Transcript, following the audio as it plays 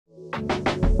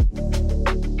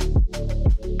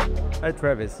Hi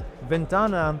Travis.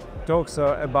 Ventana talks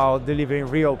about delivering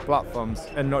real platforms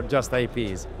and not just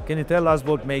IPs. Can you tell us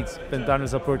what makes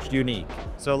Ventana's approach unique?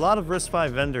 So a lot of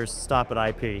RISC-V vendors stop at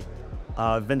IP.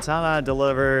 Ventana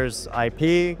delivers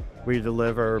IP, we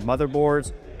deliver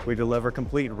motherboards, we deliver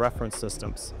complete reference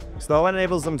systems. So what it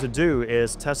enables them to do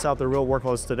is test out their real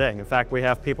workloads today. In fact, we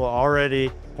have people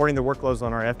already porting their workloads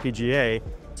on our FPGA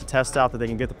to test out that they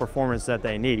can get the performance that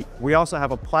they need. We also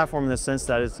have a platform in the sense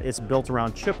that it's built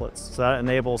around chiplets. So that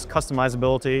enables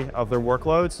customizability of their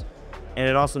workloads, and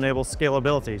it also enables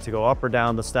scalability to go up or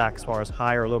down the stack as far as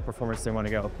high or low performance they want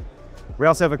to go. We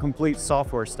also have a complete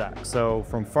software stack. So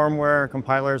from firmware,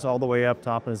 compilers, all the way up to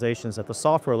optimizations at the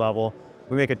software level,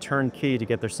 we make a turnkey to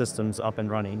get their systems up and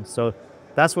running. So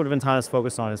that's what Ventana is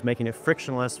focused on, is making it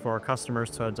frictionless for our customers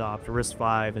to adopt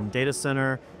RISC-V in data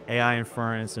center, AI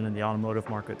inference, and in the automotive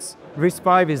markets.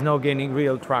 RISC-V is now gaining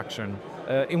real traction.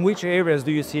 In which areas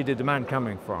do you see the demand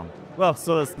coming from? Well,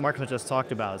 so as Mark just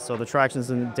talked about, so the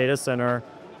traction's in data center,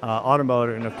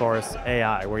 automotive, and of course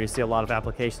AI, where you see a lot of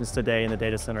applications today in the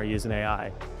data center using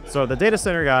AI. So the data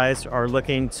center guys are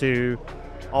looking to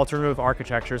alternative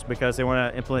architectures because they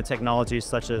want to implement technologies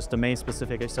such as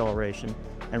domain-specific acceleration,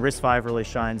 and RISC-V really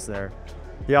shines there.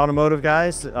 The automotive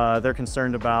guys, they're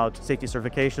concerned about safety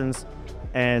certifications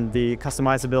and the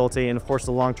customizability and of course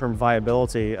the long-term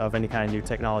viability of any kind of new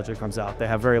technology that comes out. They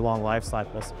have very long life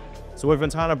cycles. So what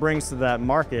Ventana brings to that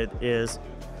market is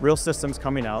real systems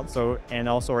coming out, and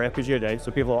also our FPGA today,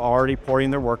 so people are already porting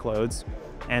their workloads,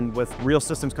 and with real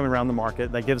systems coming around the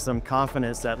market, that gives them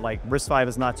confidence that like RISC-V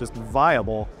is not just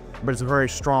viable, but it's a very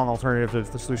strong alternative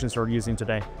to the solutions they're using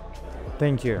today.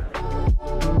 Thank you.